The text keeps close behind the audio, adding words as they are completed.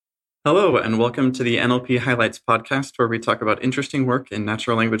Hello, and welcome to the NLP Highlights podcast, where we talk about interesting work in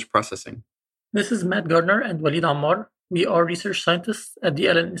natural language processing. This is Matt Gardner and Walid Ammar. We are research scientists at the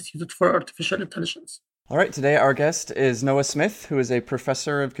Allen Institute for Artificial Intelligence. All right, today our guest is Noah Smith, who is a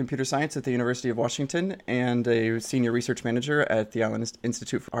professor of computer science at the University of Washington and a senior research manager at the Allen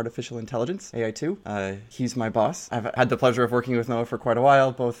Institute for Artificial Intelligence, AI2. He's my boss. I've had the pleasure of working with Noah for quite a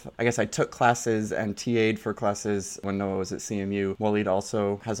while. I took classes and TA'd for classes when Noah was at CMU. Walid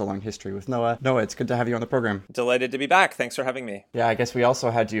also has a long history with Noah. Noah, it's good to have you on the program. Delighted to be back. Thanks for having me. Yeah, I guess we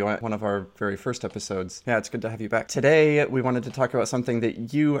also had you on one of our very first episodes. Yeah, it's good to have you back. Today, we wanted to talk about something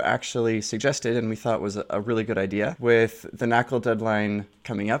that you actually suggested and we thought was a really good idea. With the NACL deadline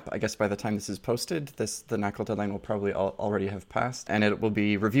coming up, I guess by the time this is posted, the NACL deadline will probably already have passed, and it will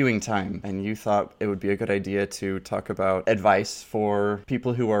be reviewing time. And you thought it would be a good idea to talk about advice for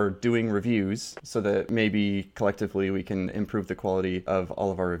people who are doing reviews so that maybe collectively we can improve the quality of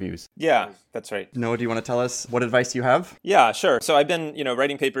all of our reviews. Yeah, that's right. Noah, do you want to tell us what advice you have? Yeah, sure. So I've been,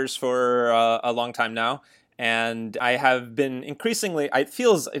 writing papers for a long time now. And I have been increasingly, it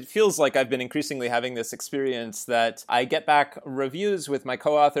feels like I've been increasingly having this experience that I get back reviews with my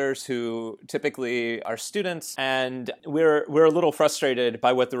co-authors who typically are students, and we're a little frustrated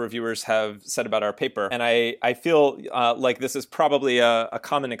by what the reviewers have said about our paper. And I feel like this is probably a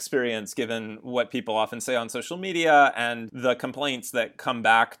common experience given what people often say on social media and the complaints that come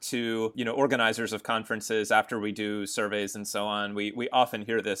back to, organizers of conferences after we do surveys and so on. We often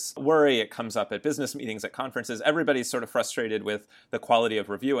hear this worry. It comes up at business meetings, at conferences. Everybody's sort of frustrated with the quality of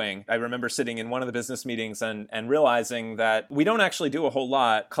reviewing. I remember sitting in one of the business meetings and realizing that we don't actually do a whole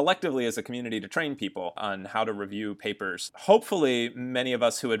lot collectively as a community to train people on how to review papers. Hopefully, many of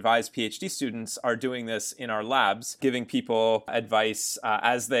us who advise PhD students are doing this in our labs, giving people advice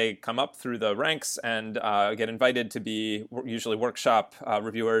as they come up through the ranks and get invited to be usually workshop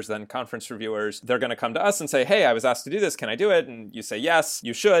reviewers, then conference reviewers. They're going to come to us and say, hey, I was asked to do this. Can I do it? And you say, yes,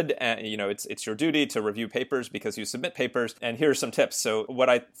 you should. And, it's your duty to review papers because you submit papers, and here are some tips. So what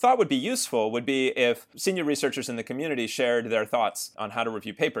I thought would be useful would be if senior researchers in the community shared their thoughts on how to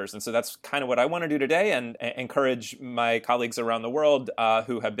review papers. And so that's kind of what I want to do today, and encourage my colleagues around the world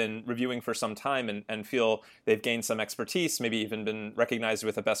who have been reviewing for some time and feel they've gained some expertise, maybe even been recognized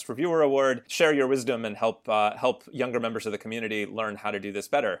with a Best Reviewer Award. Share your wisdom and help younger members of the community learn how to do this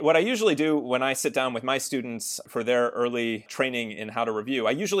better. What I usually do when I sit down with my students for their early training in how to review,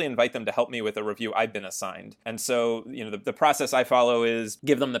 I usually invite them to help me with a review I've been assigned. And so, the process I follow is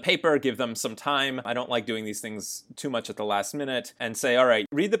give them the paper, give them some time. I don't like doing these things too much at the last minute, and say, all right,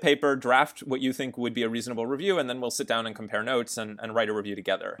 read the paper, draft what you think would be a reasonable review, and then we'll sit down and compare notes and write a review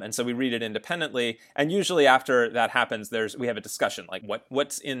together. And so we read it independently. And usually after that happens, we have a discussion, like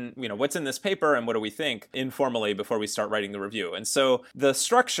what's in this paper and what do we think, informally, before we start writing the review. And so the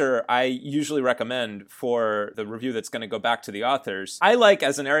structure I usually recommend for the review that's going to go back to the authors, I like,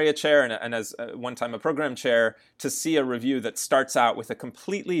 as an area chair and as one time a program chair, to see a review that starts out with a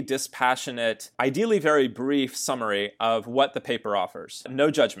completely dispassionate, ideally very brief summary of what the paper offers.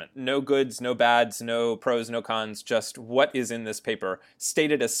 No judgment, no goods, no bads, no pros, no cons, just what is in this paper,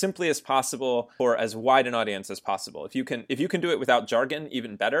 stated as simply as possible for as wide an audience as possible. If you can do it without jargon,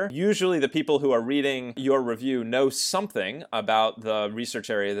 even better. Usually the people who are reading your review know something about the research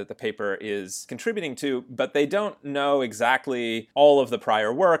area that the paper is contributing to, but they don't know exactly all of the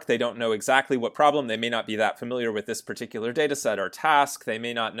prior work. They don't know exactly what problem. They may not be that familiar with this particular data set or task. They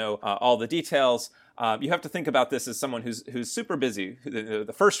may not know all the details. You have to think about this as someone who's super busy.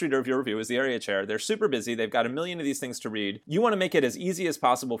 The first reader of your review is the area chair. They're super busy. They've got a million of these things to read. You want to make it as easy as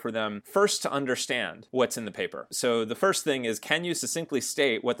possible for them first to understand what's in the paper. So the first thing is, can you succinctly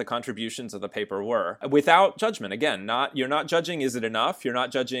state what the contributions of the paper were without judgment? Again, you're not judging, is it enough? You're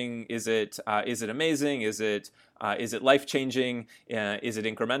not judging, is it amazing? Is it life-changing? Is it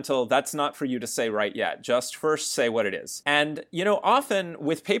incremental? That's not for you to say right yet. Just first say what it is. And, often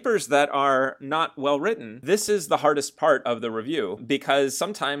with papers that are not well written, this is the hardest part of the review, because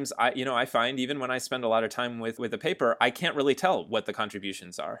sometimes I find, even when I spend a lot of time with a paper, I can't really tell what the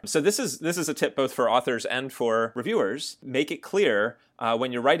contributions are. So this is a tip both for authors and for reviewers. Make it clear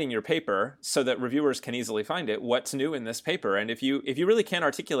when you're writing your paper, so that reviewers can easily find it, what's new in this paper. And if you really can't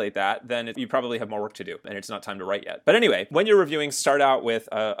articulate that, then you probably have more work to do, and it's not time to write yet. But anyway, when you're reviewing, start out with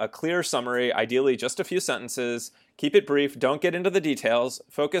a clear summary, ideally just a few sentences. Keep it brief. Don't get into the details.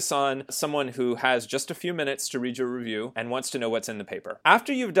 Focus on someone who has just a few minutes to read your review and wants to know what's in the paper.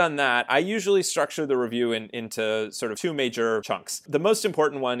 After you've done that, I usually structure the review into sort of two major chunks. The most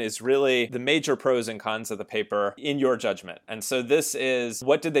important one is really the major pros and cons of the paper in your judgment. And so this is,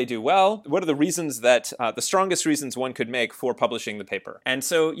 what did they do well? What are the reasons that, the strongest reasons one could make for publishing the paper? And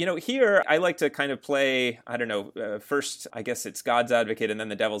so, here I like to kind of play, first, I guess it's God's advocate and then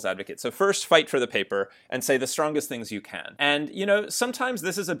the devil's advocate. So first, fight for the paper and say the strongest things you can. And, sometimes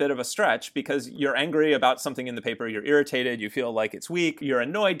this is a bit of a stretch because you're angry about something in the paper, you're irritated, you feel like it's weak, you're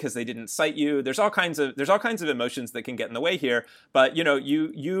annoyed because they didn't cite you. There's all kinds of emotions that can get in the way here, but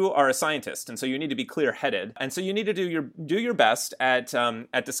you are a scientist, and so you need to be clear-headed, and so you need to do your best at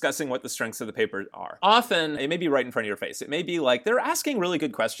discussing what the strengths of the paper are. Often it may be right in front of your face. It may be like they're asking really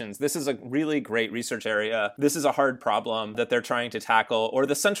good questions. This is a really great research area. This is a hard problem that they're trying to tackle, or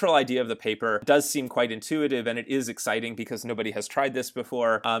the central idea of the paper does seem quite intuitive and it is exciting because nobody has tried this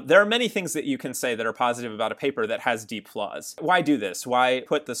before. There are many things that you can say that are positive about a paper that has deep flaws. Why do this? Why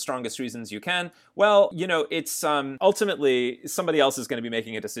put the strongest reasons you can? Well, it's ultimately somebody else is going to be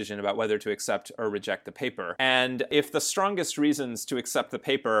making a decision about whether to accept or reject the paper. And if the strongest reasons to accept the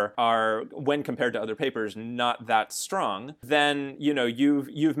paper are, when compared to other papers, not that strong, then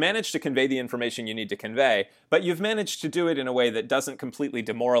you've managed to convey the information you need to convey, but you've managed to do it in a way that doesn't completely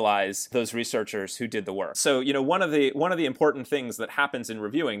demoralize those researchers who did the work. So, one of the important things that happens in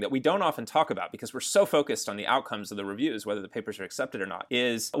reviewing that we don't often talk about because we're so focused on the outcomes of the reviews, whether the papers are accepted or not,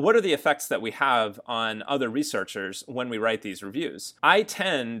 is what are the effects that we have on other researchers when we write these reviews. I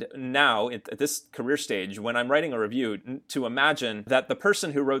tend now, at this career stage, when I'm writing a review, to imagine that the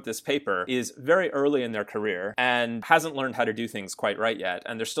person who wrote this paper is very early in their career and hasn't learned how to do things quite right yet,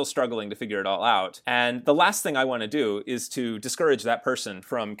 and they're still struggling to figure it all out. And the last thing I want to do is to discourage that person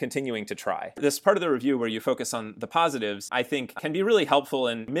from continuing to try. This part of the review where you focus on the positives, I think, can be really helpful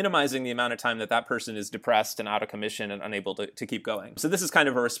in minimizing the amount of time that person is depressed and out of commission and unable to keep going. So this is kind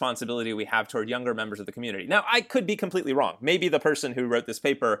of a responsibility we have toward younger members of the community. Now, I could be completely wrong. Maybe the person who wrote this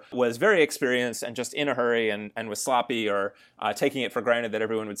paper was very experienced and just in a hurry and was sloppy or taking it for granted that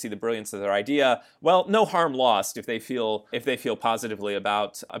everyone would see the brilliance of their idea. Well, no harm lost if they feel positively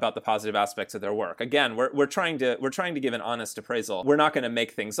about the positive aspects of their work. Again, we're trying to give an honest appraisal. We're not going to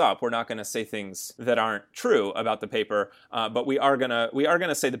make things up. We're not going to say things that aren't true about the paper, but we are going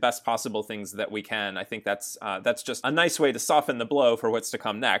to say the best possible things that we can. I think that's just a nice way to soften the blow for what's to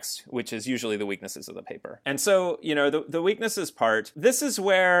come next, which is usually the weaknesses of the paper. And so, the weaknesses part, this is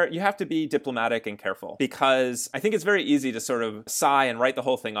where you have to be diplomatic and careful, because I think it's very easy to sort of sigh and write the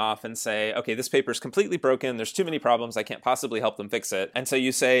whole thing off and say, okay, this paper's completely broken. There's too many problems. I can't possibly help them fix it. And so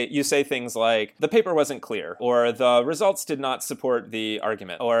you say things like, the paper wasn't clear, or the results did not support the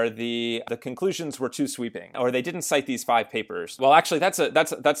argument, or the conclusions were too sweeping, or they didn't cite these 5 papers. Well, actually, that's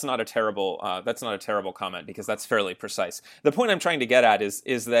not a terrible comment, because that's fairly precise. The point I'm trying to get at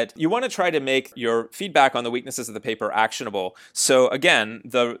is that you want to try to make your feedback on the weaknesses of the paper actionable. So again,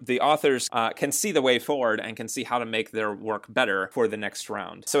 the authors can see the way forward and can see how to make their work better for the next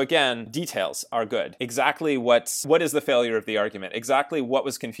round. So again, details are good. Exactly what is the failure of the argument? Exactly what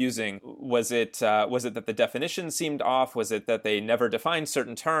was confusing? Was it that the definition seemed off? Was it that they never defined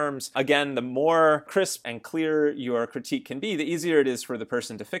certain terms? Again, the more crisp and clear your critique can be, the easier it is for the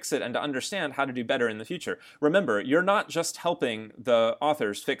person to fix it and to understand how to do better in the future. Remember, you're not just helping the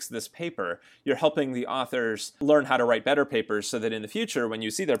authors fix this paper, you're helping the authors learn how to write better papers so that in the future, when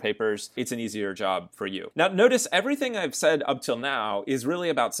you see their papers, it's an easier job for you. Now, notice everything I've said up till now is really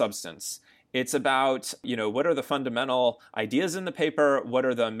about substance. It's about, what are the fundamental ideas in the paper, what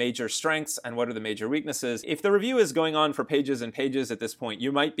are the major strengths, and what are the major weaknesses. If the review is going on for pages and pages at this point,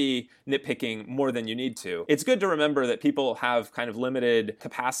 you might be nitpicking more than you need to. It's good to remember that people have kind of limited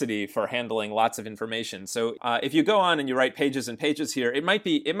capacity for handling lots of information. So if you go on and you write pages and pages here, it might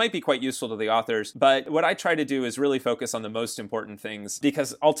be quite useful to the authors. But what I try to do is really focus on the most important things,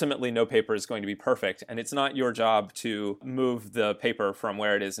 because ultimately no paper is going to be perfect, and it's not your job to move the paper from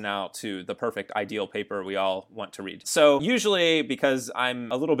where it is now to the perfect ideal paper we all want to read. So usually, because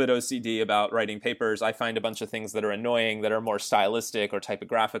I'm a little bit OCD about writing papers, I find a bunch of things that are annoying, that are more stylistic or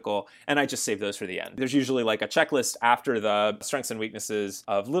typographical, and I just save those for the end. There's usually like a checklist after the strengths and weaknesses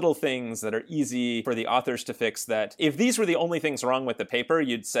of little things that are easy for the authors to fix, that if these were the only things wrong with the paper,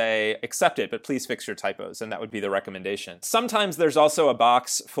 you'd say, accept it, but please fix your typos, and that would be the recommendation. Sometimes there's also a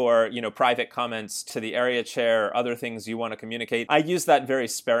box for, private comments to the area chair, other things you want to communicate. I use that very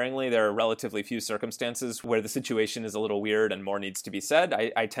sparingly. There are relatively few circumstances where the situation is a little weird and more needs to be said.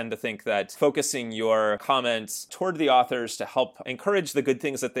 I tend to think that focusing your comments toward the authors to help encourage the good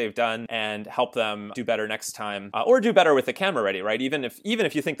things that they've done and help them do better next time, or do better with the camera ready, right? Even if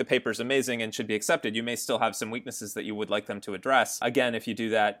you think the paper's amazing and should be accepted, you may still have some weaknesses that you would like them to address. Again, if you do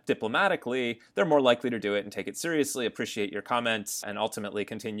that diplomatically, they're more likely to do it and take it seriously, appreciate your comments, and ultimately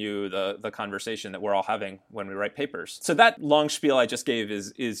continue the conversation that we're all having when we write papers. So that long spiel I just gave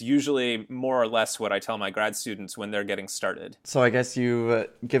is usually more or less what I tell my grad students when they're getting started. So I guess you've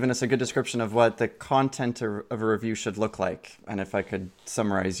given us a good description of what the content of a review should look like. And if I could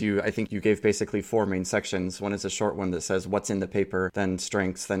summarize, I think you gave basically 4 main sections. One is a short one that says what's in the paper, then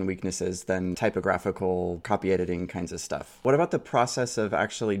strengths, then weaknesses, then typographical, copy editing kinds of stuff. What about the process of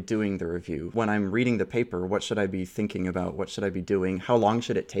actually doing the review? When I'm reading the paper, what should I be thinking about? What should I be doing? How long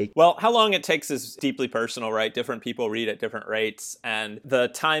should it take? Well, how long it takes is deeply personal, right? Different people read at different rates, and the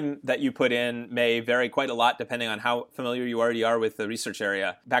time that you put in may vary quite a lot depending on how familiar you already are with the research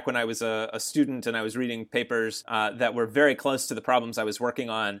area. Back when I was a student and I was reading papers that were very close to the problems I was working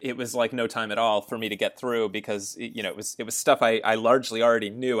on, it was like no time at all for me to get through because it was stuff I largely already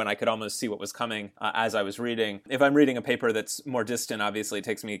knew, and I could almost see what was coming as I was reading. If I'm reading a paper that's more distant, obviously it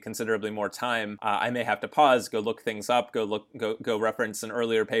takes me considerably more time. I may have to pause, go look things up, go reference an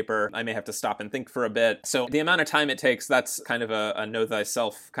earlier paper. I may have to stop and think for a bit. So the amount of time it takes, that's kind of a know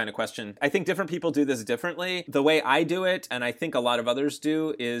thyself kind of question. I think different people do this differently. The way I do it, and I think a lot of others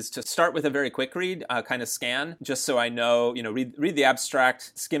do, is to start with a very quick read, kind of scan, just so I know, read the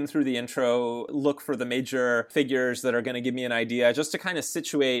abstract, skim through the intro, look for the major figures that are going to give me an idea, just to kind of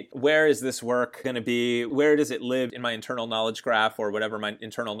situate where is this work going to be, where does it live in my internal knowledge graph or whatever my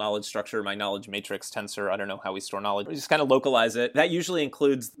internal knowledge structure, my knowledge matrix tensor, I don't know how we store knowledge. We just kind of localize it. That usually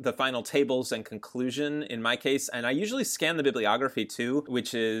includes the final tables and conclusion in my case, and I usually scan the bibliography too,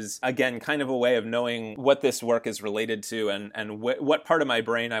 which is, again, kind of a way of knowing what this work is related to and what part of my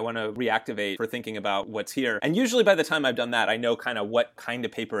brain I want to reactivate for thinking about what's here. And usually by the time I've done that, I know kind of what kind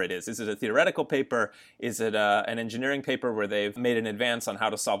of paper it is. Is it a theoretical paper? Is it an engineering paper where they've made an advance on how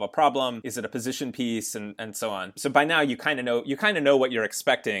to solve a problem? Is it a position piece and so on? So by now you kind of know what you're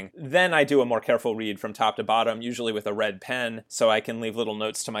expecting. Then I do a more careful read from top to bottom, usually with a red pen, so I can leave little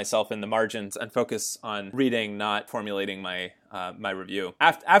notes to myself in the margins and focus on reading, not formulating my review.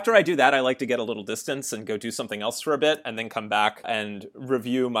 After I do that, I like to get a little distance and go do something else for a bit and then come back and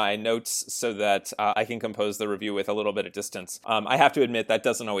review my notes so that I can compose the review with a little bit of distance. I have to admit that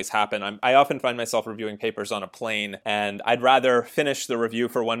doesn't always happen. I often find myself reviewing papers on a plane, and I'd rather finish the review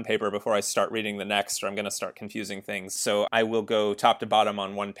for one paper before I start reading the next, or I'm going to start confusing things. So I will go top to bottom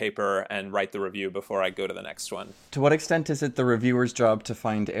on one paper and write the review before I go to the next one. To what extent is it the reviewer's job to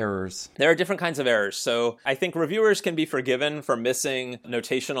find errors? There are different kinds of errors. So I think reviewers can be forgiven for missing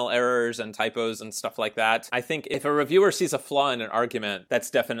notational errors and typos and stuff like that. I think if a reviewer sees a flaw in an argument, that's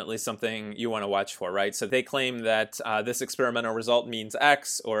definitely something you want to watch for, right? So they claim that this experimental result means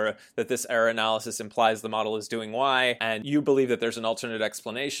X, or that this error analysis implies the model is doing Y, and you believe that there's an alternate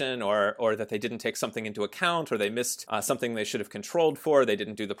explanation, or that they didn't take something into account, or they missed something they should have controlled for, they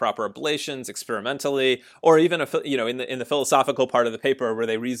didn't do the proper ablations experimentally, or even in the philosophical part of the paper where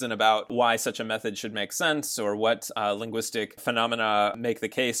they reason about why such a method should make sense, or what linguistic phenomena make the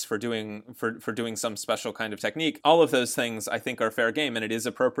case for doing some special kind of technique. All of those things I think are fair game, and it is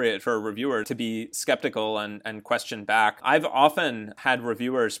appropriate for a reviewer to be skeptical and question back. I've often had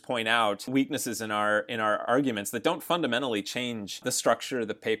reviewers point out weaknesses in our arguments that don't fundamentally change the structure of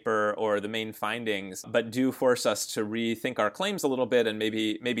the paper or the main findings, but do force us to rethink our claims a little bit and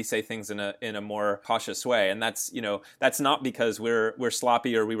maybe say things in a more cautious way. And that's not because we're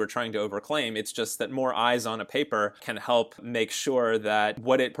sloppy or we were trying to overclaim. It's just that more eyes on a paper can help make sure that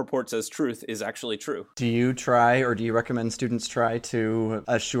what it purports as truth is actually true. Do you try, or do you recommend students try to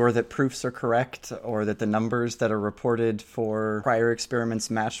assure that proofs are correct, or that the numbers that are reported for prior experiments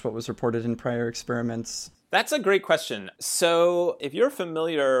match what was reported in prior experiments? That's a great question. So if you're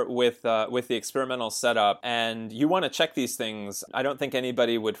familiar with the experimental setup and you want to check these things, I don't think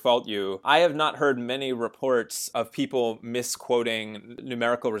anybody would fault you. I have not heard many reports of people misquoting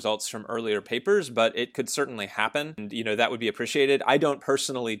numerical results from earlier papers, but it could certainly happen. And, that would be appreciated. I don't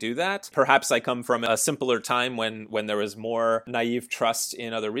personally do that. Perhaps I come from a simpler time when there was more naive trust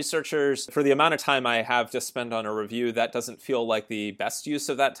in other researchers. For the amount of time I have to spend on a review, that doesn't feel like the best use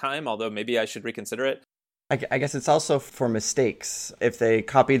of that time, although maybe I should reconsider it. I guess it's also for mistakes. If they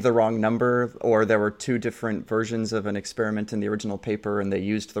copied the wrong number, or there were 2 different versions of an experiment in the original paper and they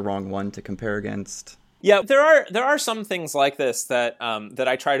used the wrong one to compare against. Yeah, there are some things like this that that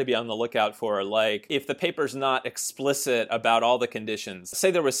I try to be on the lookout for. Like if the paper's not explicit about all the conditions,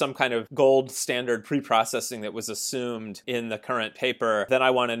 say there was some kind of gold standard pre-processing that was assumed in the current paper, then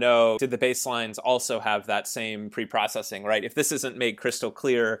I want to know, did the baselines also have that same pre-processing, right? If this isn't made crystal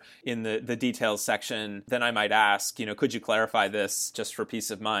clear in the details section, then I might ask, could you clarify this just for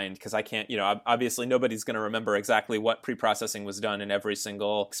peace of mind? Because I can't, obviously nobody's going to remember exactly what pre-processing was done in every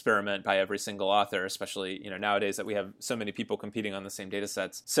single experiment by every single author, especially nowadays that we have so many people competing on the same data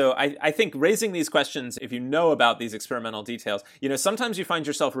sets. So I think raising these questions, if you know about these experimental details, sometimes you find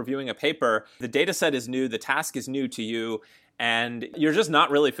yourself reviewing a paper, the data set is new, the task is new to you, and you're just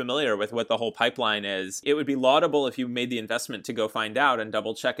not really familiar with what the whole pipeline is. It would be laudable if you made the investment to go find out and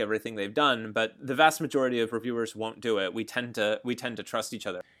double check everything they've done, but the vast majority of reviewers won't do it. We tend to trust each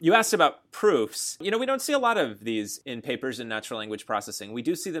other. You asked about proofs. We don't see a lot of these in papers in natural language processing. We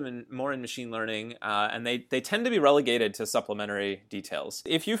do see them more in machine learning, and they tend to be relegated to supplementary details.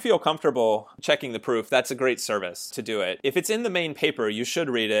 If you feel comfortable checking the proof, that's a great service to do it. If it's in the main paper, you should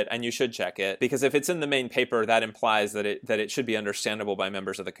read it and you should check it, because if it's in the main paper, that implies that it should be understandable by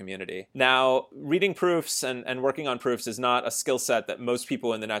members of the community. Now, reading proofs and working on proofs is not a skill set that most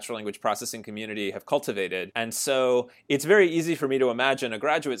people in the natural language processing community have cultivated. And so it's very easy for me to imagine a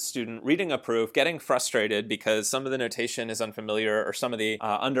graduate student reading a proof, getting frustrated because some of the notation is unfamiliar or some of the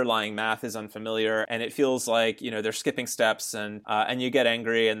underlying math is unfamiliar, and it feels like, they're skipping steps, and you get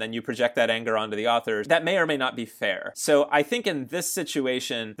angry, and then you project that anger onto the authors. That may or may not be fair. So I think in this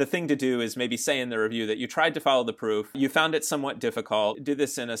situation, the thing to do is maybe say in the review that you tried to follow the proof, you found it somewhat difficult, do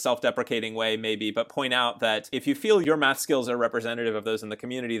this in a self-deprecating way maybe, but point out that if you feel your math skills are representative of those in the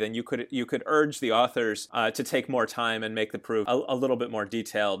community, then you could urge the authors to take more time and make the proof a little bit more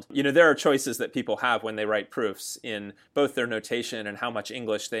detailed. There are choices that people have when they write proofs in both their notation and how much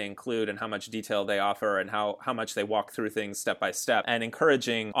English they include and how much detail they offer and how much they walk through things step by step, and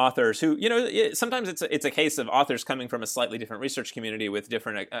encouraging authors who, sometimes it's a case of authors coming from a slightly different research community with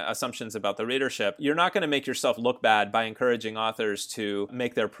different assumptions about the readership. You're not going to make yourself look bad by encouraging authors to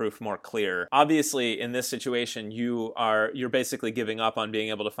make their proof more clear. Obviously, in this situation, you're basically giving up on being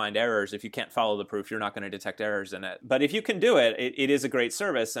able to find errors. If you can't follow the proof, you're not going to detect errors in it. But if you can do it, it is a great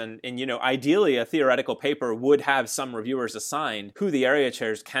service. And ideally, a theoretical paper would have some reviewers assigned who the area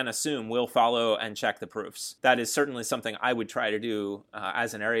chairs can assume will follow and check the proofs. That is certainly something I would try to do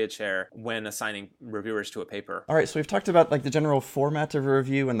as an area chair when assigning reviewers to a paper. All right, so we've talked about the general format of a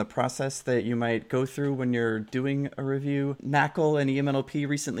review and the process that you might go through when you're doing a review. NACL and EMNLP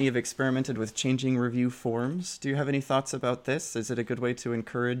recently have experimented with changing review forms. Do you have any thoughts about this? Is it a good way to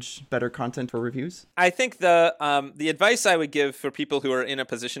encourage better content for reviews? I think the advice I would give for people who are in a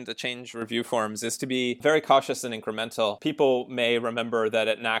position to change review forms is to be very cautious and incremental. People may remember that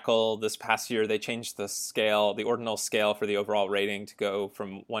at NACL this past year, they changed the ordinal scale for the overall rating to go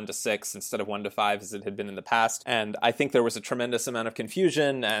from 1 to 6 instead of 1 to 5 as it had been in the past. And I think there was a tremendous amount of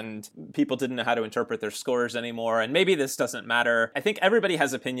confusion and people didn't know how to interpret their scores anymore. And maybe this doesn't matter. I think everybody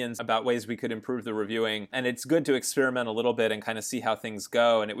has opinions about ways we could improve the reviewing, and it's good to experiment a little bit and kind of see how things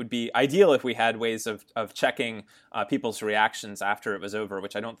go. And it would be ideal if we had ways of checking people's reactions after it was over,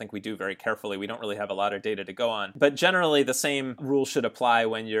 which I don't think we do very carefully. We don't really have a lot of data to go on. But generally, the same rule should apply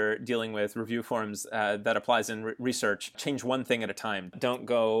when you're dealing with review forms that applies in research. Change one thing at a time. Don't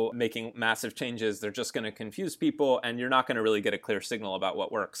go making massive changes. They're just going to confuse people, and you're not going to really get a clear signal about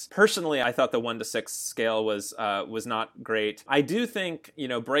what works. Personally, I thought the 1 to 6 scale was not great. I do think,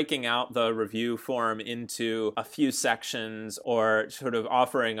 breaking out the review form into a few sections or sort of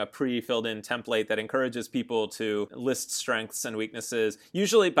offering a pre-filled in template that encourages people to list strengths and weaknesses.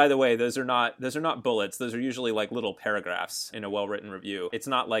 Usually, by the way, those are not bullets. Those are usually like little paragraphs in a well-written review. It's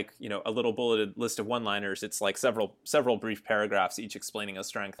not like, a little bulleted list of one-liners. It's like several brief paragraphs, each explaining a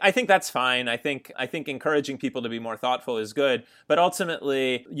strength. I think that's fine. I think encouraging people to be more thoughtful is good, but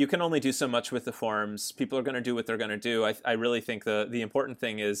ultimately, you can only do so much with the forms. People are going to do what they're going to do. I really think the important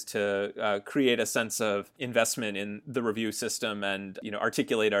thing is to create a sense of investment in the review system and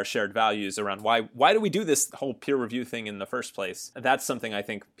articulate our shared values around why do we do this whole peer review thing in the first place. That's something I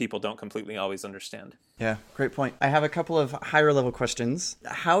think people don't completely always understand. Yeah, great point. I have a couple of higher level questions.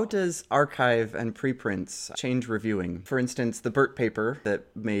 How does archive and preprints change reviewing? For instance, the BERT paper that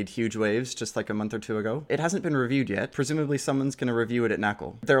made huge waves just like a month or two ago, it hasn't been reviewed yet. Presumably someone's going to review it at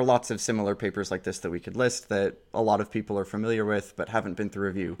NACL. There are lots of similar papers like this that we could list that a lot of people are familiar with but haven't been through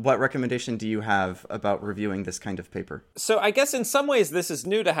review. What recommendation do you have about reviewing this kind of paper? So I guess in some ways this is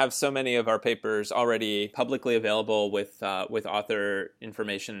new to have so many of our papers already publicly available with author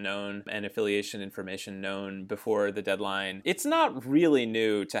information known and affiliation information information known before the deadline. It's not really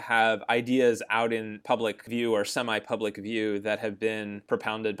new to have ideas out in public view or semi-public view that have been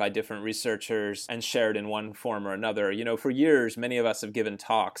propounded by different researchers and shared in one form or another. For years, many of us have given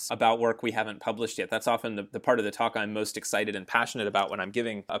talks about work we haven't published yet. That's often the part of the talk I'm most excited and passionate about when I'm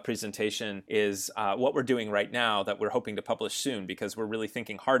giving a presentation is what we're doing right now that we're hoping to publish soon, because we're really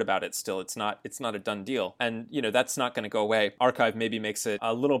thinking hard about it still. It's not a done deal. And, that's not going to go away. Archive maybe makes it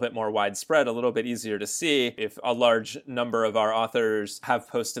a little bit more widespread, a little bit easier to see. If a large number of our authors have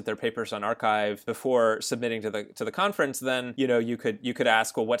posted their papers on Archive before submitting to the conference, then, you could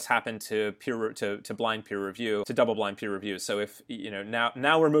ask, well, what's happened to blind peer review, to double-blind peer review? So if,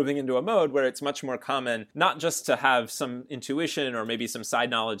 now we're moving into a mode where it's much more common not just to have some intuition or maybe some side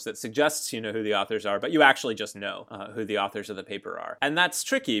knowledge that suggests you know who the authors are, but you actually just know who the authors of the paper are. And that's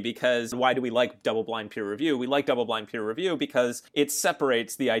tricky, because why do we like double-blind peer review? We like double-blind peer review because it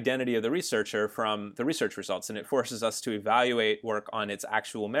separates the identity of the researcher from the research results, and it forces us to evaluate work on its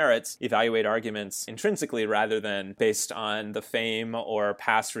actual merits, evaluate arguments intrinsically rather than based on the fame or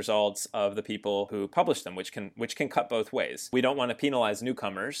past results of the people who published them, which can cut both ways. We don't want to penalize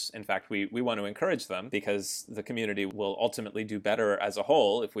newcomers. In fact, we want to encourage them, because the community will ultimately do better as a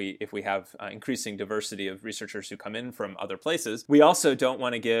whole if we have increasing diversity of researchers who come in from other places. We also don't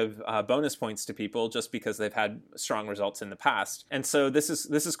want to give bonus points to people just because they've had strong results in the past. And so this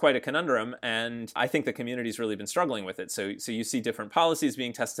is quite a conundrum, and I think the community's really been struggling with it. So you see different policies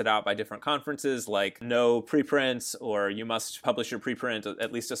being tested out by different conferences, like no preprints, or you must publish your preprint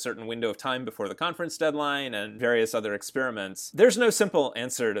at least a certain window of time before the conference deadline, and various other experiments. There's no simple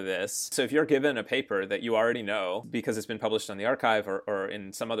answer to this. So if you're given a paper that you already know because it's been published on the archive or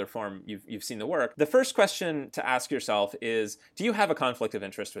in some other form you've seen the work, the first question to ask yourself is, do you have a conflict of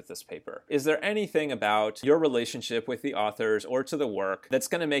interest with this paper? Is there anything about your relationship with the authors or to the work that's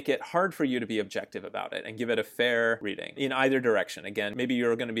going to make it hard for you to be objective about it and give it a fair reading in either direction? Again, maybe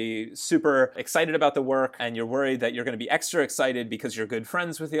you're going to be super excited about the work and you're worried that you're going to be extra excited because you're good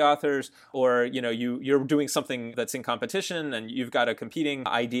friends with the authors, or you're doing something that's in competition and you've got a competing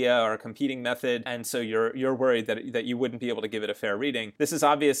idea or a competing method, and so you're worried that you wouldn't be able to give it a fair reading. This is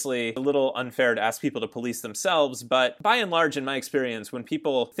obviously a little unfair to ask people to police themselves, but by and large, in my experience, when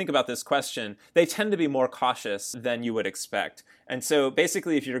people think about this question, they tend to be more cautious than you would expect. And so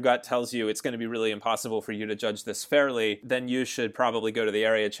basically, if your gut tells you it's going to be really impossible for you to judge this fairly, then you should probably go to the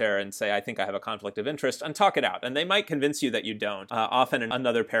area chair and say, I think I have a conflict of interest, and talk it out. And they might convince you that you don't. Often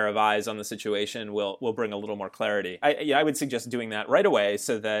another pair of eyes on the situation will bring a little more clarity. I would suggest doing that right away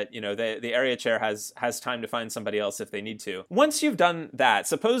so that the area chair has time to find somebody else if they need to. Once you've done that,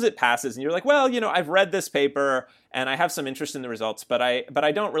 suppose it passes and you're like, well, I've read this paper and I have some interest in the results, but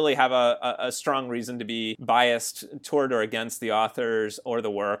I don't really have a strong reason to be biased toward or against the authors or the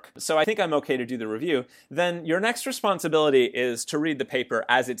work, so I think I'm okay to do the review. Then your next responsibility is to read the paper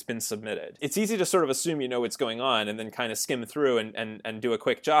as it's been submitted. It's easy to sort of assume you know what's going on and then kind of skim through and do a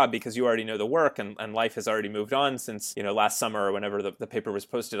quick job because you already know the work and life has already moved on since last summer or whenever the paper was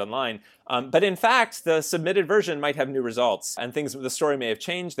posted online. But in fact, the submitted version might have new results and the story may have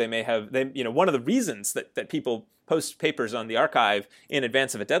changed. One of the reasons that people post papers on the archive in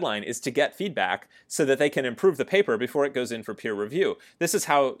advance of a deadline is to get feedback so that they can improve the paper before it goes in for peer review. This is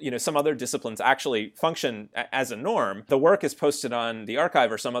how some other disciplines actually function as a norm. The work is posted on the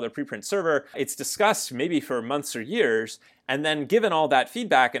archive or some other preprint server. It's discussed maybe for months or years. And then given all that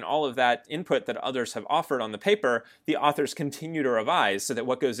feedback and all of that input that others have offered on the paper, the authors continue to revise so that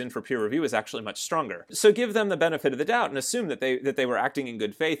what goes in for peer review is actually much stronger. So give them the benefit of the doubt and assume that they were acting in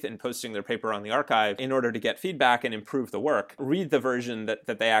good faith in posting their paper on the archive in order to get feedback and improve the work. Read the version that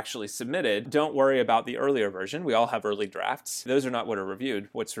they actually submitted. Don't worry about the earlier version. We all have early drafts. Those are not what are reviewed.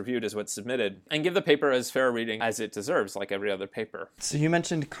 What's reviewed is what's submitted. And give the paper as fair a reading as it deserves, like every other paper. So you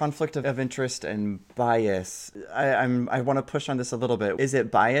mentioned conflict of interest and bias. I want to push on this a little bit. Is it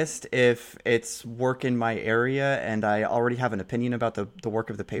biased if it's work in my area and I already have an opinion about the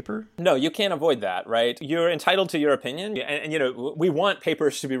work of the paper? No, you can't avoid that, right? You're entitled to your opinion. And we want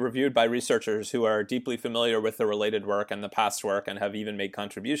papers to be reviewed by researchers who are deeply familiar with the related work and the past work and have even made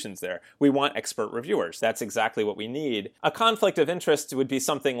contributions there. We want expert reviewers. That's exactly what we need. A conflict of interest would be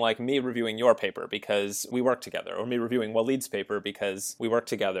something like me reviewing your paper because we work together, or me reviewing Walid's paper because we work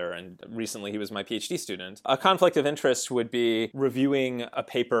together, and recently he was my PhD student. A conflict of interest would be reviewing a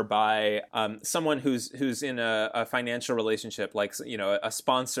paper by someone who's in a financial relationship, like, you know, a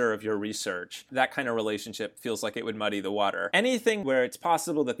sponsor of your research. That kind of relationship feels like it would muddy the water. Anything where it's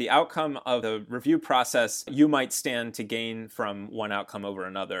possible that the outcome of the review process you might stand to gain from one outcome over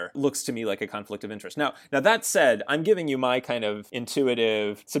another looks to me like a conflict of interest. Now that said, I'm giving you my kind of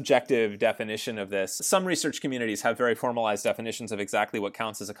intuitive, subjective definition of this. Some research communities have very formalized definitions of exactly what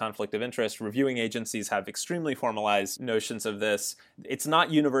counts as a conflict of interest. Reviewing agencies have extremely formalized notions of this. It's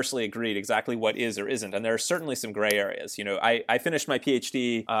not universally agreed exactly what is or isn't, and there are certainly some gray areas. You know, I finished my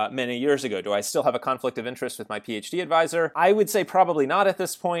PhD many years ago. Do I still have a conflict of interest with my PhD advisor? I would say probably not at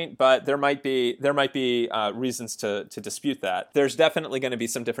this point, but there might be reasons to dispute that. There's definitely going to be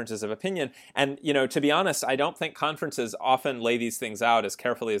some differences of opinion, and you know, to be honest, I don't think conferences often lay these things out as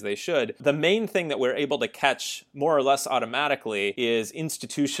carefully as they should. The main thing that we're able to catch more or less automatically is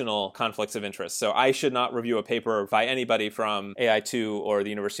institutional conflicts of interest. So I should not review a paper by anybody from AI2 or the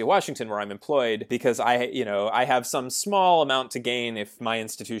University of Washington where I'm employed, because I have some small amount to gain if my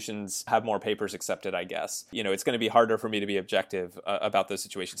institutions have more papers accepted, I guess. You know, it's going to be harder for me to be objective about those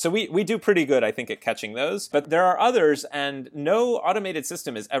situations. So we do pretty good, I think, at catching those. But there are others, and no automated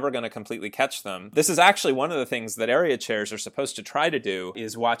system is ever going to completely catch them. This is actually one of the things that area chairs are supposed to try to do,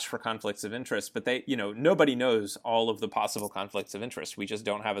 is watch for conflicts of interest. But nobody knows all of the possible conflicts of interest. We just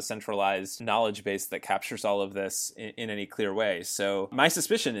don't have a centralized knowledge base that captures all of this in any clear way. So my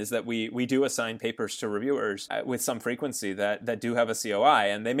suspicion is that we do assign papers to reviewers with some frequency that do have a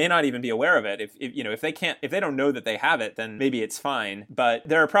COI, and they may not even be aware of it. If they don't know that they have it, then maybe it's fine. But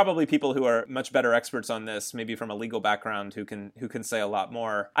there are probably people who are much better experts on this, maybe from a legal background, who can say a lot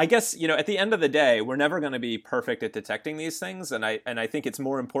more. I guess, you know, at the end of the day, we're never going to be perfect at detecting these things, and I think it's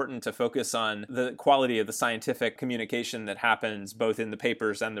more important to focus on the quality of the scientific communication that happens both in the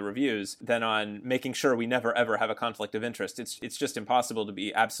papers and the reviews than on making sure we never ever have a conflict of interest. It's just impossible to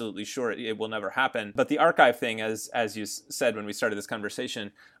be absolutely sure it will never happen. But the archive thing, as you said when we started this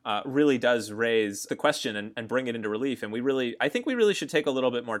conversation, really does raise the question and bring it into relief. And I think we really should take a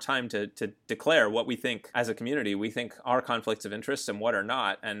little bit more time to declare what we think as a community we think are conflicts of interest and what are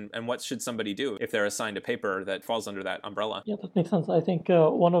not, and what should somebody do if they're assigned a paper that falls under that umbrella. Yeah, that makes sense. I think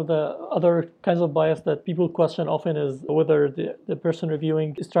one of the other kinds of bias that people question often is whether the person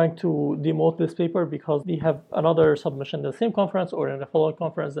reviewing is trying to demote this paper because they have another submission in the same conference or in a following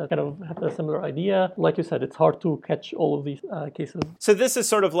conference that kind of have a similar idea. Like you said, it's hard to catch all of these cases. So this is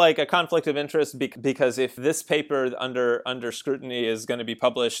sort of like a conflict of interest because if this paper under scrutiny is going to be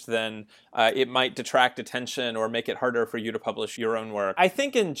published, then it might detract attention or make it harder for you to publish your own work. I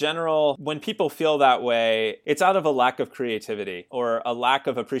think in general, when people feel that way, it's out of a lack of creativity or a lack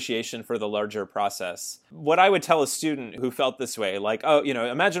of appreciation for the larger process. What I would tell a student who felt this way, like,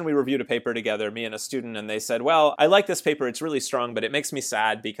 imagine we reviewed a paper together, me and a student, and they said, well, I like this paper, it's really strong, but it makes me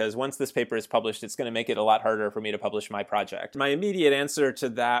sad because once this paper is published, it's going to make it a lot harder for me to publish my project. My immediate answer to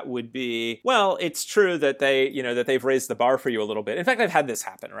that would be, well, it's true that they've raised the bar for you a little bit. In fact, I've had this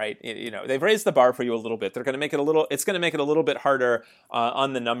happen, right? They've raised the bar for you a little bit. It's going to make it a little bit harder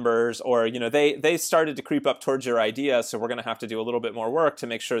on the numbers, or, they started to creep up towards your idea, so we're going to have to do a little bit more work to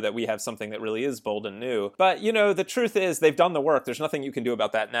make sure that we have something that really is bold and new. But, the truth is they've done the work. There's nothing you can do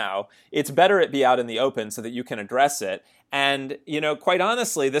about that now. It's better it be out in the open so that you can address it. And, quite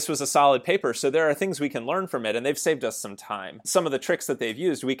honestly, this was a solid paper, so there are things we can learn from it, and they've saved us some time. Some of the tricks that they've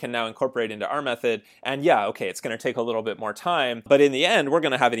used, we can now incorporate into our method, and it's going to take a little bit more time, but in the end, we're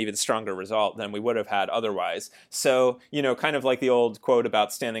going to have an even stronger result than we would have had otherwise. So, kind of like the old quote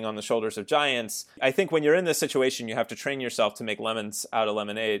about standing on the shoulders of giants, I think when you're in this situation, you have to train yourself to make lemonade out of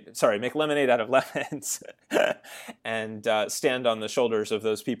lemons, and stand on the shoulders of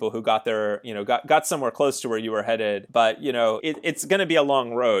those people who got there, got somewhere close to where you were headed, but it's going to be a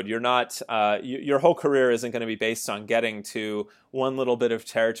long road. You're not, your whole career isn't going to be based on getting to one little bit of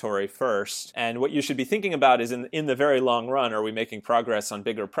territory first. And what you should be thinking about is in the very long run, are we making progress on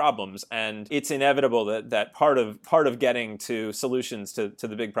bigger problems? And it's inevitable that part of getting to solutions to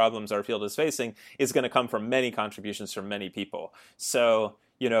the big problems our field is facing is going to come from many contributions from many people. So,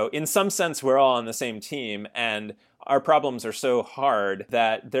 in some sense, we're all on the same team, and our problems are so hard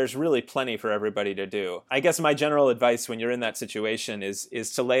that there's really plenty for everybody to do. I guess my general advice when you're in that situation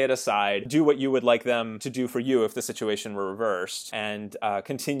is to lay it aside, do what you would like them to do for you if the situation were reversed, and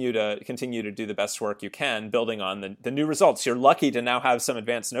continue to do the best work you can, building on the new results you're lucky to now have some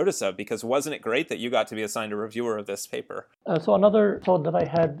advance notice of, because wasn't it great that you got to be assigned a reviewer of this paper? So another thought that I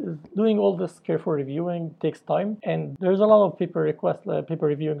had is doing all this careful reviewing takes time, and there's a lot of paper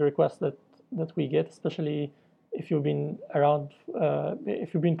reviewing requests that we get, especially if you've been around,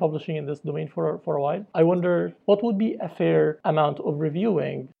 if you've been publishing in this domain for a while. I wonder what would be a fair amount of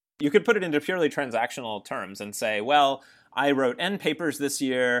reviewing. You could put it into purely transactional terms and say, well, I wrote N papers this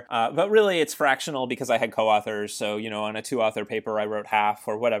year, but really it's fractional because I had co-authors. So, on a 2-author paper, I wrote half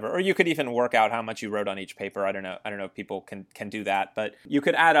or whatever. Or you could even work out how much you wrote on each paper. I don't know if people can do that, but you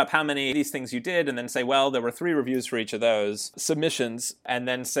could add up how many of these things you did and then say, well, there were 3 reviews for each of those submissions, and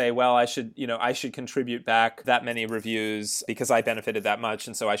then say, well, I should contribute back that many reviews because I benefited that much,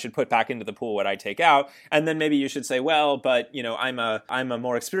 and so I should put back into the pool what I take out. And then maybe you should say, well, but I'm a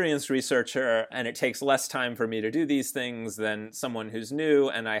more experienced researcher, and it takes less time for me to do these things than someone who's new,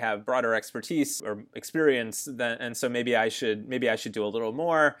 and I have broader expertise or experience and so maybe I should do a little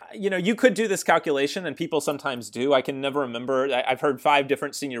more. You could do this calculation, and people sometimes do. I can never remember. I've heard 5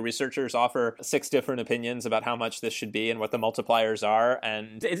 different senior researchers offer 6 different opinions about how much this should be and what the multipliers are,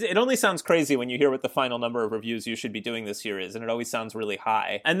 and it only sounds crazy when you hear what the final number of reviews you should be doing this year is, and it always sounds really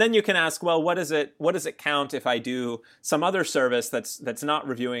high. And then you can ask, well, what does it count if I do some other service that's not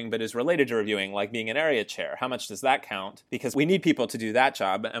reviewing but is related to reviewing, like being an area chair? How much does that count? Because we need people to do that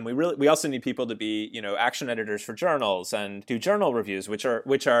job, and we also need people to be action editors for journals and do journal reviews, which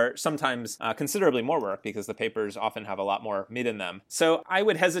are sometimes considerably more work because the papers often have a lot more meat in them. So I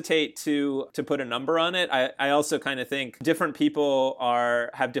would hesitate to put a number on it. I also kind of think different people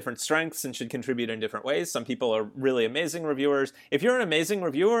have different strengths and should contribute in different ways. Some people are really amazing reviewers. If you're an amazing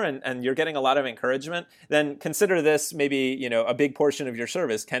reviewer and you're getting a lot of encouragement, then consider this maybe a big portion of your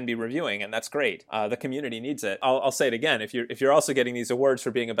service can be reviewing, and that's great. The community needs it. I'll say it again. If you're also getting these awards for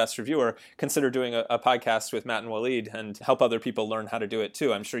being a best reviewer, consider doing a podcast with Matt and Walid and help other people learn how to do it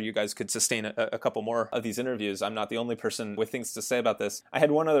too. I'm sure you guys could sustain a couple more of these interviews. I'm not the only person with things to say about this. I had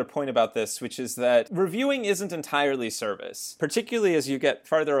one other point about this, which is that reviewing isn't entirely service, particularly as you get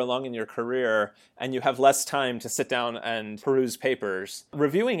farther along in your career and you have less time to sit down and peruse papers.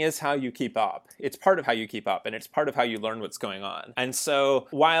 Reviewing is how you keep up. It's part of how you keep up, and it's part of how you learn what's going on. And so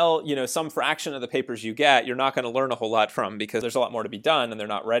while, some fraction of the papers you get, you're not going to learn a whole lot from because there's a lot more to be done and they're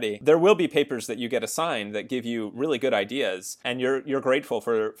not ready. There will be papers that you get assigned that give you really good ideas, and you're grateful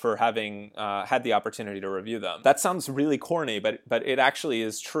for having had the opportunity to review them. That sounds really corny, but it actually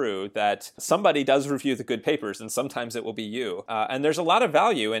is true that somebody does review the good papers, and sometimes it will be you. And there's a lot of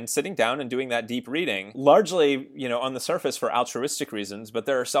value in sitting down and doing that deep reading, largely, on the surface for altruistic reasons, but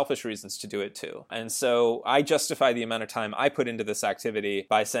there are selfish reasons to do it too. And so I justify the amount of time I put into this activity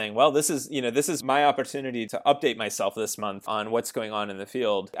by saying, well, this is my opportunity to update myself this month on what's going on in the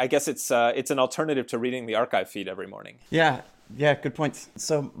field. I guess it's an alternative to reading the archive feed every morning. Yeah, good points.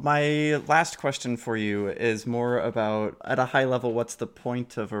 So my last question for you is more about, at a high level, what's the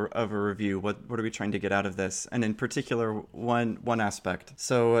point of a review? What are we trying to get out of this? And in particular, one aspect.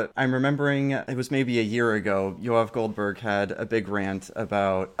 So I'm remembering it was maybe a year ago, Yoav Goldberg had a big rant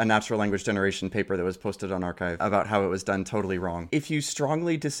about a natural language generation paper that was posted on Archive about how it was done totally wrong. If you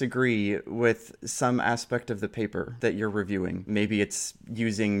strongly disagree with some aspect of the paper that you're reviewing, maybe it's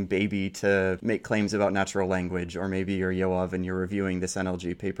using baby to make claims about natural language, or maybe you're Yoav and you're reviewing this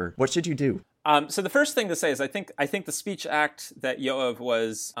NLG paper, what should you do? So the first thing to say is I think the speech act that Yoav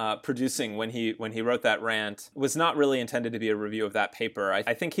was producing when he wrote that rant was not really intended to be a review of that paper.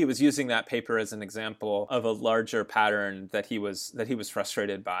 I think he was using that paper as an example of a larger pattern that he was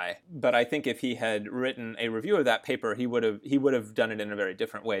frustrated by. But I think if he had written a review of that paper, he would have done it in a very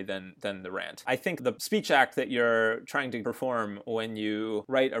different way than the rant. I think the speech act that you're trying to perform when you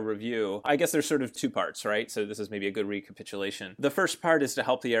write a review, I guess there's sort of 2 parts, right? So this is maybe a good recapitulation. The first part is to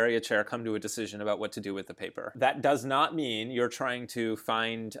help the area chair come to a decision about what to do with the paper. That does not mean you're trying to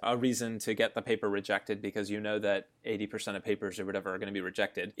find a reason to get the paper rejected because you know that 80% of papers or whatever are going to be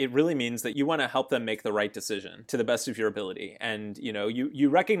rejected. It really means that you want to help them make the right decision to the best of your ability. And you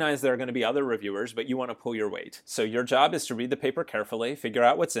recognize there are going to be other reviewers, but you want to pull your weight. So your job is to read the paper carefully, figure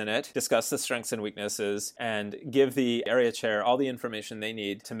out what's in it, discuss the strengths and weaknesses, and give the area chair all the information they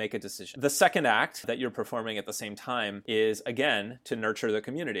need to make a decision. The second act that you're performing at the same time is, again, to nurture the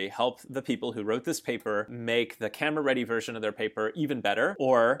community, help the people who wrote this paper make the camera-ready version of their paper even better,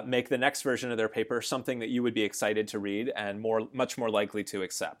 or make the next version of their paper something that you would be excited to read and much more likely to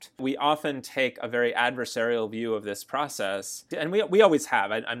accept. We often take a very adversarial view of this process, and we always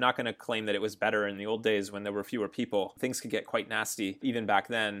have. I'm not going to claim that it was better in the old days when there were fewer people. Things could get quite nasty even back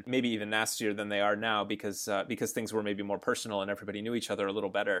then, maybe even nastier than they are now because things were maybe more personal and everybody knew each other a little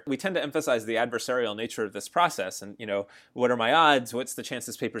better. We tend to emphasize the adversarial nature of this process and, what are my odds? What's the chance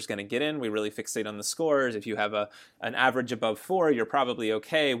this paper is going to get in? We really fixate on the scores. If you have an average above 4, you're probably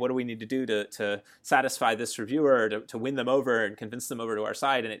okay. What do we need to do to satisfy this reviewer, to win them over and convince them over to our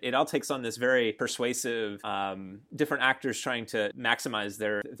side? And it all takes on this very persuasive, different actors trying to maximize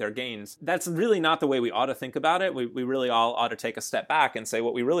their gains. That's really not the way we ought to think about it. We really all ought to take a step back and say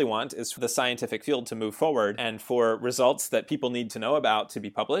what we really want is for the scientific field to move forward and for results that people need to know about to be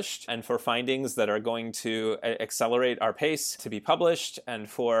published, and for findings that are going to accelerate our pace to be published, and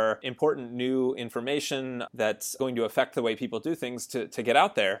for important new information that's going to affect the way people do things to get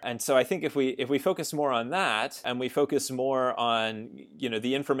out there. And so I think if we focus more on that, and we focus more on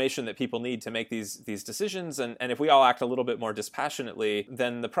the information that people need to make these decisions, and if we all act a little bit more dispassionately,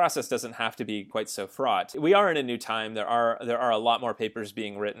 then the process doesn't have to be quite so fraught. We are in a new time. There are a lot more papers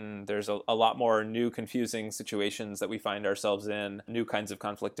being written. There's a lot more new confusing situations that we find ourselves in, new kinds of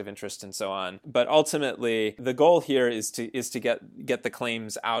conflict of interest and so on. But ultimately, the goal here is to get the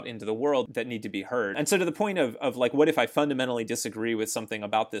claims out into the world that need to be heard. And so to the point of like, what if I fundamentally disagree with something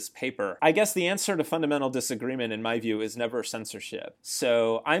about this paper? I guess the answer to fundamental disagreement, in my view, is never censorship.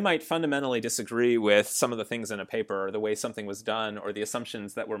 So I might fundamentally disagree with some of the things in a paper, or the way something was done, or the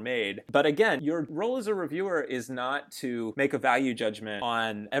assumptions that were made. But again, your role as a reviewer is not to make a value judgment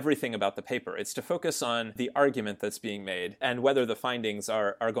on everything about the paper. It's to focus on the argument that's being made and whether the findings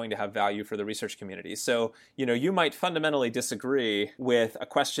are going to have value for the research community. So, you might fundamentally disagree with a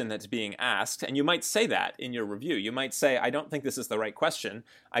question that's being asked, and you might say that in your review. You might say, I don't think this is the right question.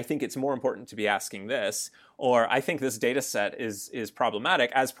 I think it's more important to be asking this. Or I think this data set is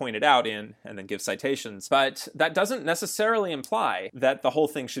problematic, as pointed out in, and then give citations. But that doesn't necessarily imply that the whole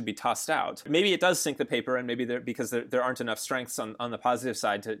thing should be tossed out. Maybe it does sink the paper, and maybe because there aren't enough strengths on the positive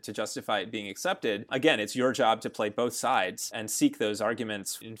side to justify it being accepted. Again, it's your job to play both sides and seek those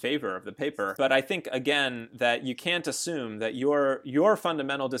arguments in favor of the paper. But I think, again, that you can't assume that your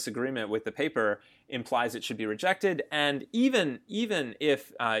fundamental disagreement with the paper implies it should be rejected. And even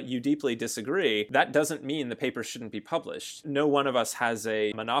if you deeply disagree, that doesn't mean the paper shouldn't be published. No one of us has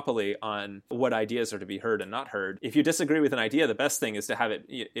a monopoly on what ideas are to be heard and not heard. If you disagree with an idea, the best thing is to have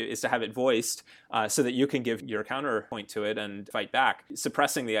it voiced so that you can give your counterpoint to it and fight back.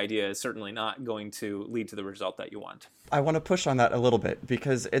 Suppressing the idea is certainly not going to lead to the result that you want. I want to push on that a little bit,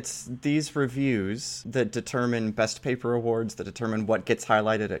 because it's these reviews that determine best paper awards, that determine what gets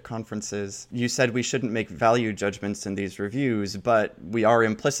highlighted at conferences. You said we shouldn't make value judgments in these reviews, but we are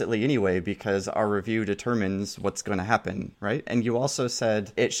implicitly anyway, because our review determines what's going to happen, right? And you also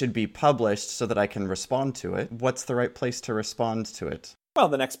said it should be published so that I can respond to it. What's the right place to respond to it? Well,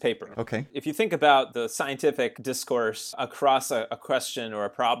 the next paper. Okay. If you think about the scientific discourse across a question or a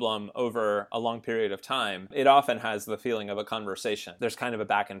problem over a long period of time, it often has the feeling of a conversation. There's kind of a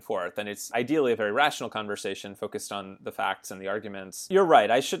back and forth, and it's ideally a very rational conversation focused on the facts and the arguments. You're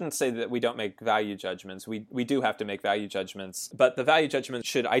right. I shouldn't say that we don't make value judgments. We do have to make value judgments, but the value judgments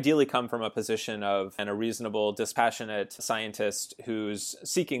should ideally come from a position of a reasonable, dispassionate scientist who's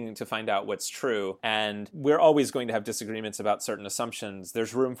seeking to find out what's true. And we're always going to have disagreements about certain assumptions.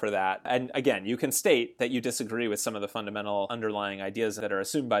 There's room for that. And again, you can state that you disagree with some of the fundamental underlying ideas that are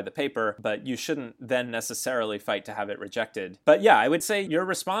assumed by the paper, but you shouldn't then necessarily fight to have it rejected. But yeah, I would say your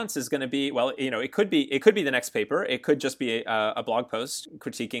response is going to be, well, it could be the next paper. It could just be a blog post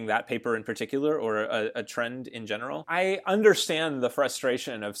critiquing that paper in particular, or a trend in general. I understand the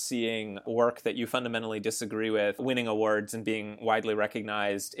frustration of seeing work that you fundamentally disagree with winning awards and being widely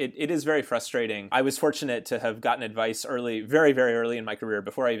recognized. It is very frustrating. I was fortunate to have gotten advice early, very, very early in my career,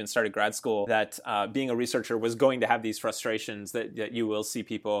 before I even started grad school, that being a researcher was going to have these frustrations, that you will see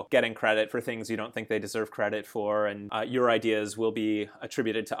people getting credit for things you don't think they deserve credit for, and your ideas will be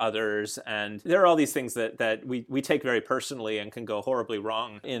attributed to others. And there are all these things that we take very personally and can go horribly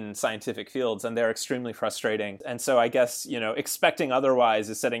wrong in scientific fields, and they're extremely frustrating. And so I guess, expecting otherwise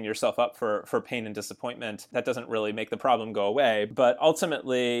is setting yourself up for pain and disappointment. That doesn't really make the problem go away. But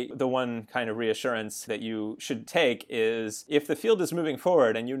ultimately, the one kind of reassurance that you should take is, if the field is moving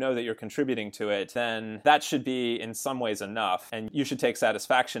forward and you know that you're contributing to it, then that should be in some ways enough, and you should take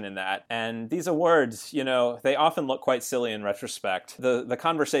satisfaction in that. And these awards, they often look quite silly in retrospect. The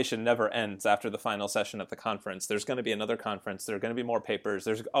conversation never ends after the final session of the conference. There's going to be another conference. There are going to be more papers.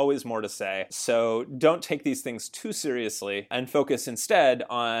 There's always more to say. So don't take these things too seriously and focus instead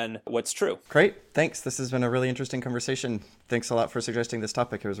on what's true. Great. Thanks. This has been a really interesting conversation. Thanks a lot for suggesting this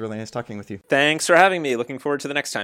topic. It was really nice talking with you. Thanks for having me. Looking forward to the next time.